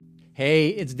Hey,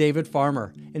 it's David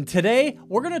Farmer, and today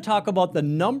we're going to talk about the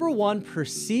number one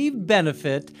perceived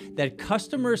benefit that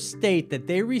customers state that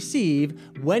they receive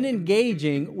when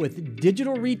engaging with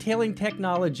digital retailing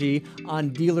technology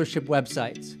on dealership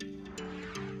websites.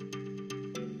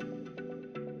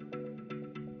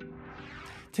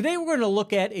 Today we're going to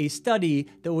look at a study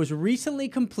that was recently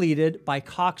completed by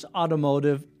Cox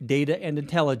Automotive Data and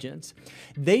Intelligence.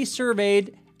 They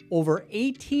surveyed over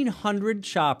 1,800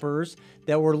 shoppers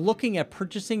that were looking at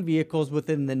purchasing vehicles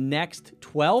within the next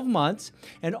 12 months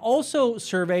and also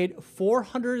surveyed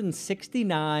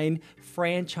 469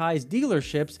 franchise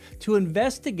dealerships to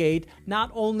investigate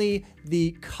not only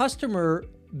the customer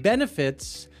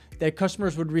benefits that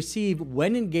customers would receive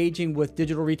when engaging with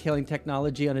digital retailing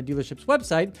technology on a dealership's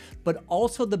website, but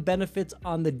also the benefits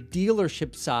on the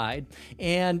dealership side.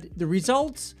 And the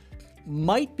results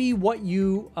might be what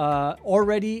you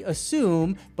already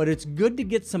assume, but it's good to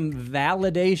get some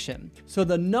validation. So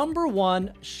the number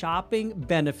one shopping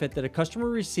benefit that a customer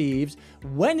receives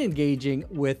when engaging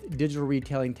with digital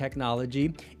retailing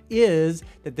technology is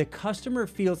that the customer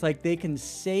feels like they can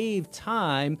save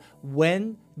time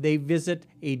when they visit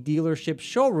a dealership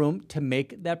showroom to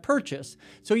make that purchase.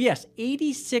 So yes,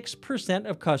 86%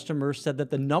 of customers said that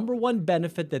the number one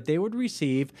benefit that they would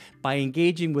receive by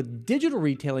engaging with digital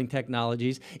retailing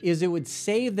technologies is it would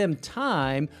save them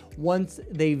time once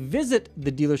they visit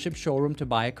the dealership showroom to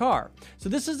buy a car. So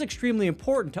this is extremely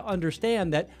important to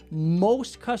understand that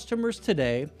most customers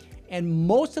today and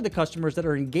most of the customers that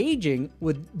are engaging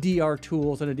with DR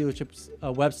tools on a dealership's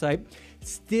website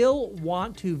still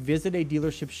want to visit a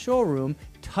dealership showroom,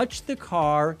 touch the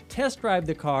car, test drive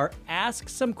the car, ask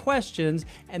some questions,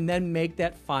 and then make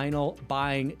that final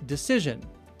buying decision.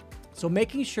 So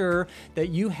making sure that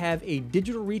you have a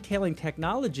digital retailing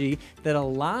technology that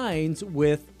aligns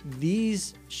with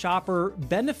these shopper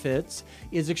benefits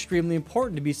is extremely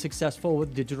important to be successful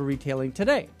with digital retailing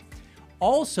today.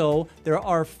 Also, there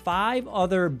are 5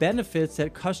 other benefits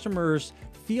that customers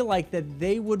feel like that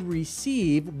they would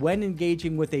receive when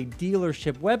engaging with a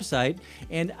dealership website.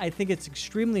 And I think it's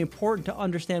extremely important to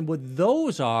understand what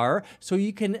those are so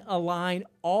you can align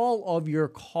all of your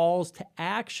calls to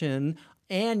action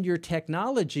and your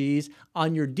technologies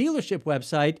on your dealership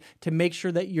website to make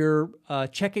sure that you're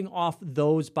checking off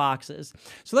those boxes.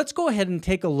 So let's go ahead and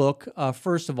take a look.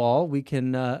 First of all, we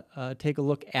can take a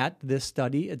look at this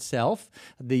study itself,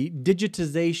 the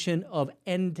digitization of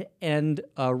end-to-end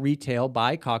retail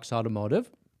by Cox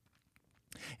Automotive.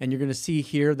 And you're going to see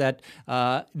here that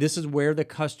this is where the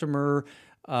customer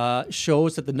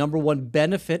shows that the number one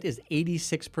benefit is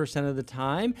 86% of the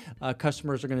time.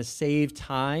 Customers are going to save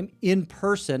time in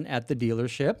person at the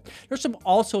dealership. There's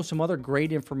also some other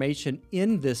great information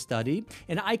in this study,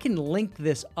 and I can link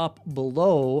this up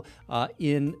below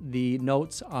in the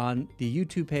notes on the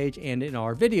YouTube page and in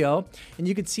our video. And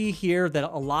you can see here that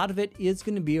a lot of it is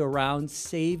going to be around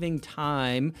saving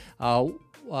time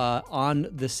on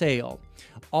the sale.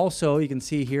 Also, you can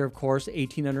see here, of course,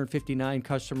 1,859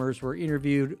 customers were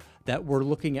interviewed that were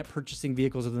looking at purchasing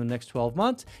vehicles in the next 12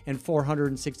 months and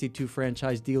 462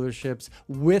 franchise dealerships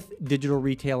with digital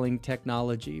retailing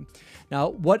technology. Now,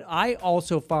 what I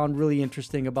also found really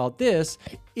interesting about this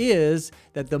is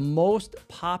that the most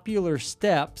popular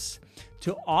steps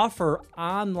to offer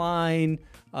online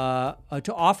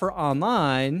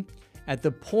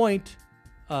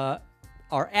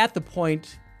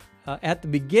at the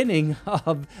beginning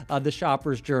of the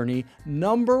shopper's journey.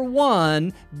 Number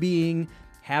one being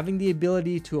having the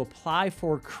ability to apply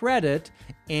for credit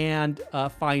and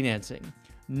financing.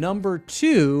 Number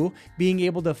 2, being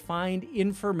able to find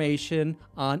information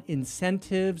on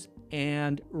incentives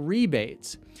and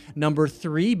rebates. Number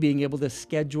 3, being able to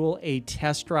schedule a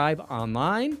test drive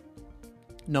online.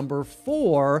 Number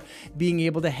 4, being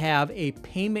able to have a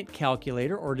payment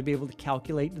calculator or to be able to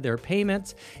calculate their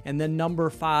payments. And then number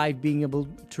 5, being able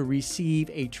to receive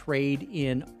a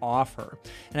trade-in offer.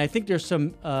 And I think there's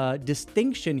some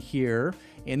distinction here,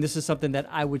 and this is something that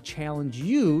I would challenge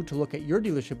you to look at your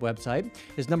dealership website,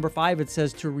 is number 5, it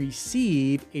says to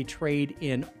receive a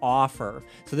trade-in offer.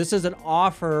 So this is an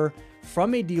offer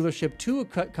from a dealership to a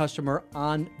customer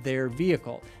on their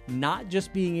vehicle, not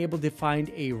just being able to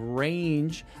find a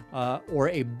range or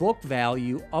a book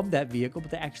value of that vehicle, but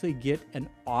to actually get an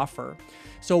offer.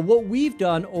 So what we've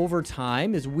done over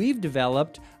time is we've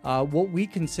developed what we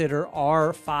consider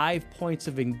our 5 points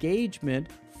of engagement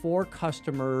for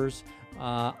customers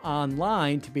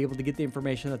online to be able to get the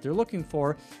information that they're looking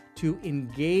for to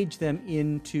engage them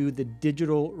into the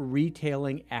digital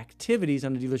retailing activities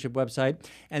on the dealership website,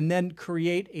 and then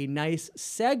create a nice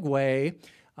segue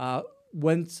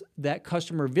once that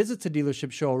customer visits a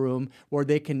dealership showroom, where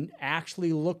they can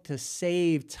actually look to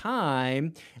save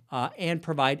time and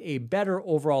provide a better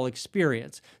overall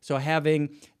experience. So having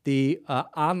the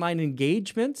online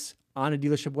engagements on a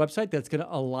dealership website that's going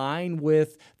to align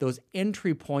with those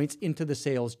entry points into the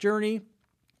sales journey,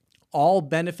 all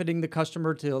benefiting the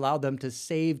customer to allow them to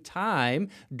save time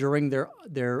during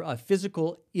their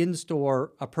physical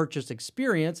in-store purchase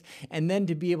experience, and then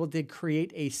to be able to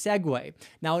create a segue.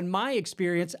 Now, in my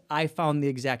experience, I found the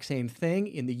exact same thing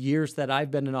in the years that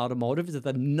I've been in automotive, is that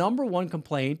the number one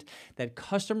complaint that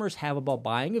customers have about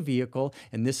buying a vehicle,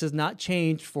 and this has not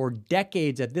changed for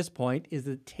decades at this point, is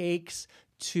it takes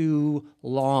too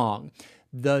long.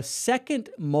 The second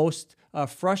most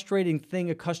frustrating thing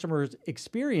a customer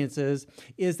experiences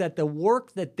is that the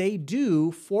work that they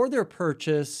do for their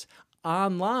purchase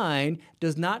online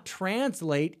does not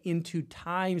translate into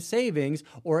time savings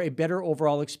or a better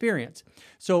overall experience.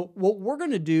 So what we're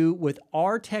going to do with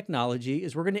our technology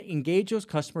is we're going to engage those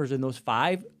customers in those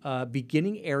 5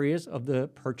 beginning areas of the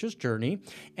purchase journey,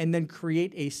 and then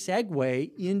create a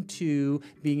segue into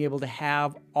being able to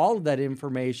have all of that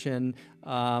information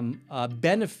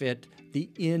benefit the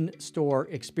in-store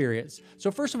experience.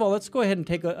 So first of all, let's go ahead and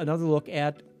take another look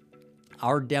at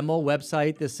our demo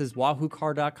website. This is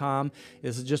wahoocar.com.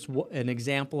 This is just an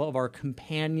example of our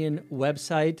companion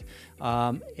website,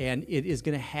 and it is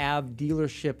going to have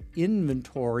dealership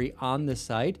inventory on the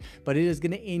site, but it is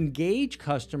going to engage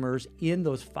customers in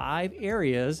those 5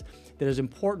 areas that is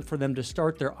important for them to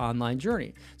start their online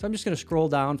journey. So I'm just going to scroll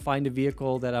down, find a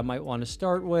vehicle that I might want to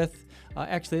start with.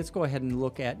 Actually, let's go ahead and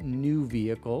look at new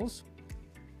vehicles.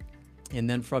 And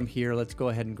then from here, let's go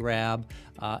ahead and grab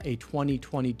a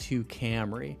 2022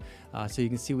 Camry. So you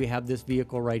can see we have this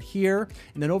vehicle right here.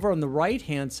 And then over on the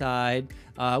right-hand side,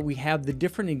 we have the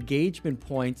different engagement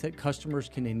points that customers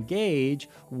can engage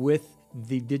with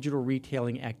the digital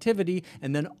retailing activity.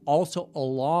 And then also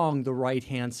along the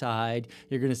right-hand side,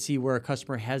 you're going to see where a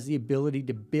customer has the ability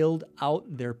to build out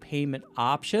their payment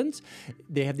options.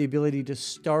 They have the ability to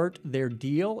start their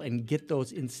deal and get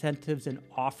those incentives and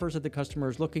offers that the customer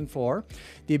is looking for.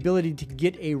 The ability to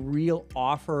get a real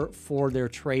offer for their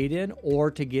trade-in, or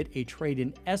to get a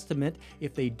trade-in estimate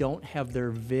if they don't have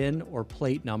their VIN or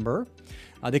plate number.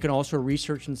 They can also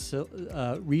research and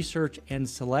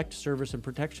select service and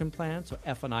protection plans. So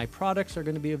F&I products are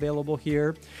going to be available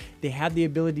here. They have the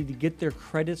ability to get their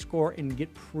credit score and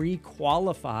get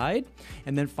pre-qualified.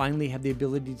 And then finally have the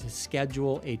ability to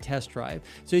schedule a test drive.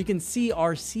 So you can see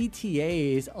our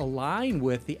CTAs align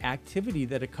with the activity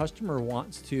that a customer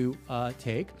wants to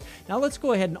take. Now let's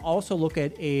go ahead and also look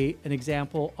at an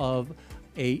example of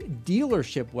a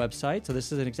dealership website. So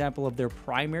this is an example of their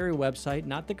primary website,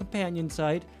 not the companion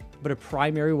site, but a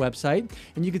primary website.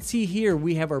 And you can see here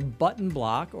we have our button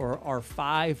block, or our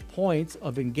 5 points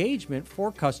of engagement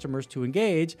for customers to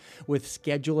engage with: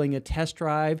 scheduling a test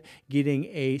drive, getting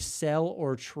a sell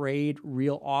or trade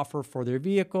real offer for their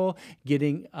vehicle,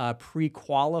 getting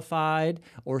pre-qualified,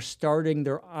 or starting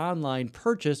their online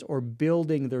purchase, or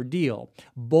building their deal.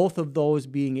 Both of those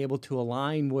being able to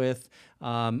align with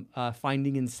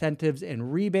finding incentives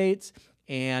and rebates,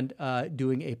 and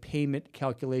doing a payment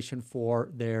calculation for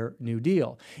their new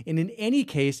deal. And in any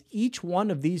case, each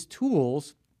one of these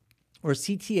tools, or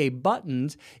CTA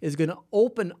buttons, is going to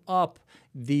open up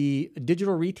the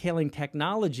digital retailing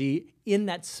technology in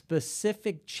that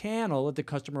specific channel that the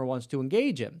customer wants to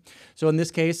engage in. So in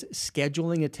this case,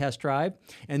 scheduling a test drive.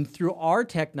 And through our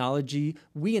technology,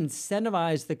 we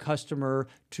incentivize the customer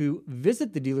to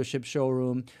visit the dealership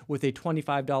showroom with a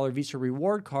 $25 Visa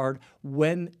reward card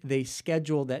when they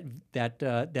schedule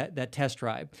that test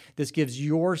drive. This gives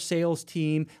your sales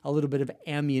team a little bit of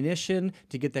ammunition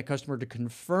to get that customer to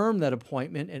confirm that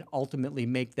appointment and ultimately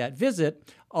make that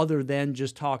visit, other than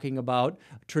just talking about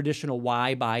traditional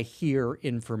why buy here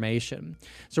information.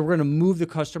 So we're going to move the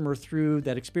customer through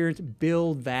that experience,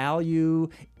 build value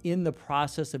in the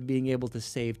process of being able to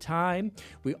save time.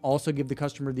 We also give the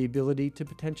customer the ability to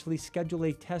potentially schedule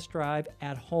a test drive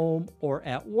at home or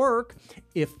at work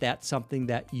if that's something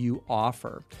that you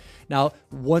offer. Now,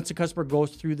 once a customer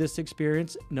goes through this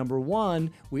experience, number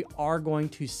one, we are going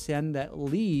to send that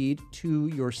lead to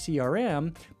your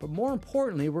CRM, but more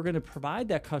importantly, we're going to provide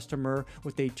that customer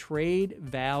with a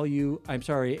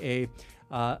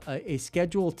a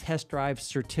scheduled test drive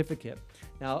certificate.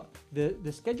 Now,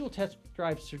 the scheduled test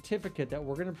drive certificate that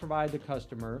we're going to provide the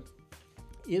customer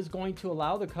is going to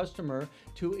allow the customer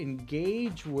to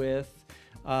engage with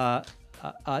the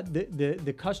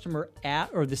customer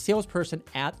or the salesperson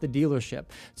at the dealership.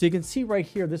 So you can see right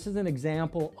here, this is an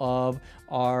example of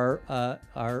our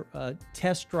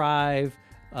test drive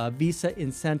Visa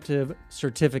Incentive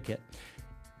Certificate.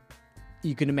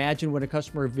 You can imagine when a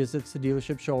customer visits the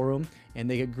dealership showroom and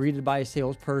they get greeted by a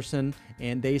salesperson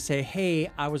and they say, hey,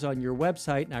 I was on your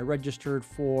website and I registered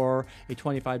for a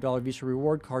 $25 Visa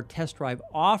reward card test drive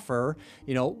offer.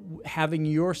 You know, having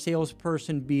your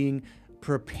salesperson being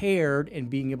prepared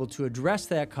and being able to address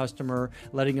that customer,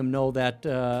 letting them know that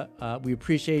we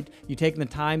appreciate you taking the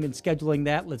time and scheduling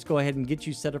that. Let's go ahead and get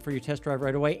you set up for your test drive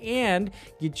right away and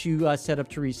get you set up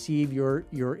to receive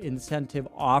your incentive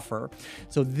offer.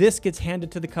 So this gets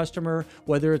handed to the customer,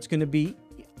 whether it's going to be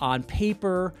on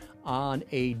paper, on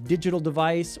a digital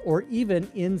device, or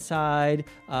even inside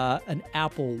an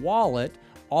Apple Wallet.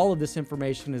 All of this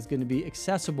information is going to be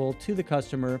accessible to the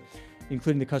customer,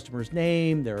 including the customer's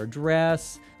name, their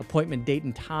address, appointment date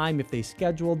and time if they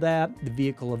scheduled that, the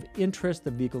vehicle of interest,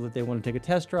 the vehicle that they want to take a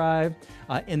test drive,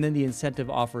 and then the incentive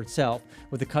offer itself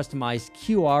with a customized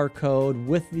QR code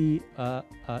with the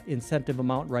incentive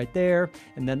amount right there,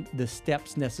 and then the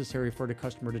steps necessary for the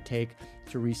customer to take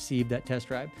to receive that test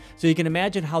drive. So you can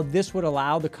imagine how this would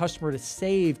allow the customer to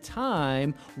save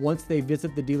time once they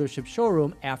visit the dealership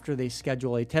showroom after they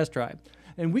schedule a test drive.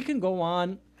 And we can go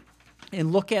on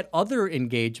and look at other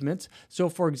engagements. So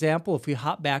for example, if we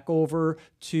hop back over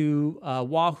to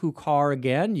Wahoo Car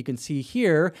again, you can see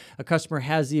here a customer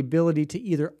has the ability to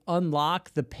either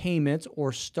unlock the payments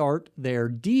or start their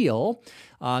deal.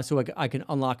 So I can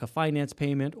unlock a finance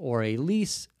payment or a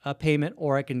lease payment,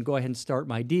 or I can go ahead and start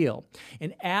my deal.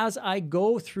 And as I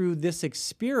go through this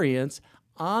experience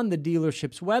on the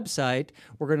dealership's website,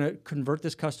 we're going to convert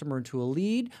this customer into a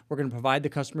lead. We're going to provide the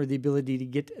customer the ability to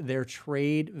get their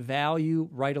trade value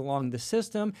right along the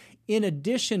system, in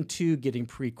addition to getting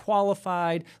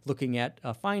pre-qualified, looking at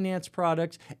finance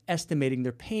products, estimating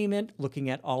their payment, looking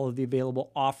at all of the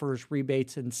available offers,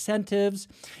 rebates, incentives.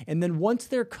 And then once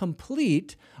they're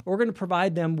complete, we're going to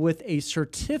provide them with a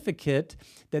certificate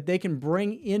that they can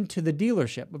bring into the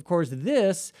dealership. Of course,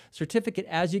 this certificate,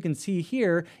 as you can see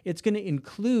here, it's going to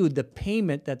include the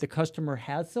payment that the customer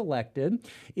has selected.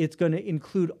 It's going to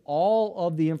include all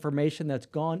of the information that's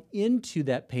gone into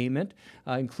that payment,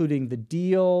 including the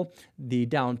deal, the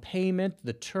down payment,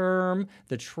 the term,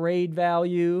 the trade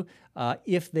value,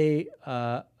 if they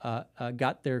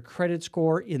got their credit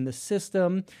score in the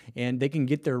system, and they can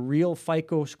get their real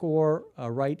FICO score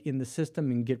right in the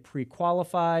system and get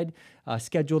pre-qualified,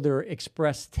 schedule their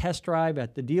express test drive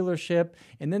at the dealership,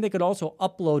 and then they could also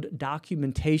upload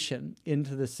documentation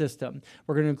into the system.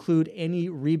 We're going to include any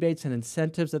rebates and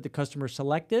incentives that the customer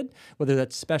selected, whether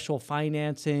that's special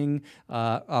financing,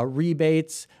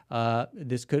 rebates.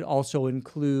 This could also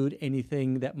include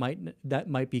anything that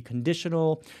might be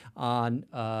conditional on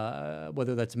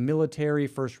whether that's military,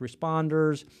 first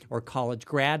responders, or college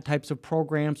grad types of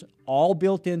programs, all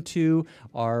built into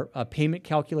our payment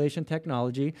calculation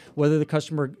technology, whether the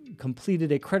customer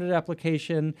completed a credit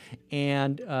application,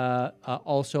 and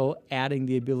also adding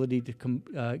the ability to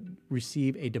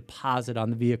receive a deposit on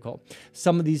the vehicle.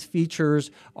 Some of these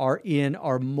features are in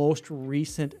our most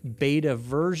recent beta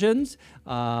versions,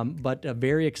 but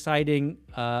very exciting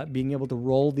being able to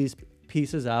roll these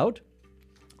pieces out.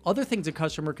 Other things a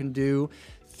customer can do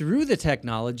through the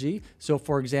technology. So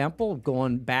for example,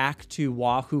 going back to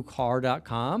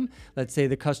wahoocar.com, let's say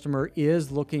the customer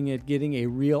is looking at getting a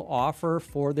real offer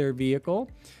for their vehicle.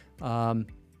 And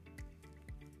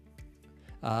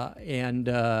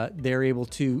they're able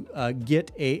to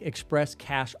get a express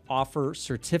cash offer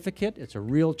certificate. It's a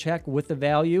real check with the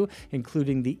value,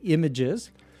 including the images.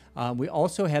 We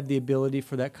also have the ability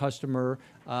for that customer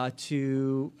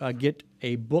to get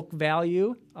a book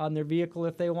value on their vehicle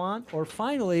if they want, or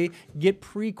finally get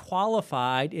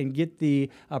pre-qualified and get the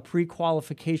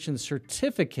pre-qualification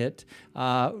certificate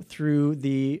through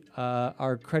the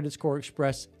our Credit Score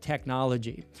Express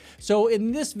technology. So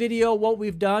in this video, what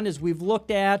we've done is we've looked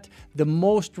at the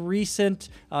most recent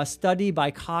study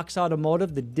by Cox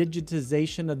Automotive, the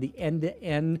digitization of the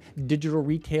end-to-end digital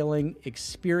retailing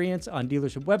experience on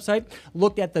dealership website,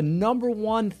 looked at the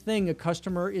 #1 thing a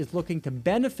customer is looking to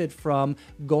benefit from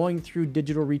going through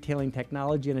digital retailing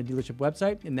technology on a dealership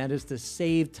website, and that is to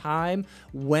save time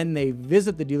when they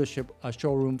visit the dealership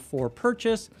showroom for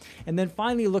purchase. And then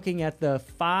finally looking at the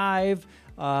 5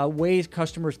 ways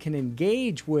customers can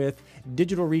engage with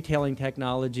digital retailing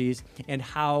technologies and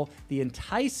how the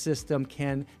Entice system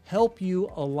can help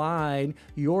you align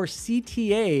your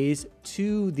CTAs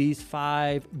to these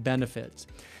 5 benefits.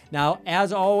 Now,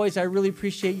 as always, I really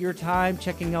appreciate your time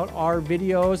checking out our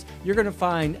videos. You're going to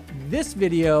find this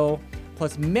video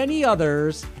plus many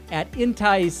others at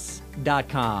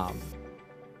entice.com.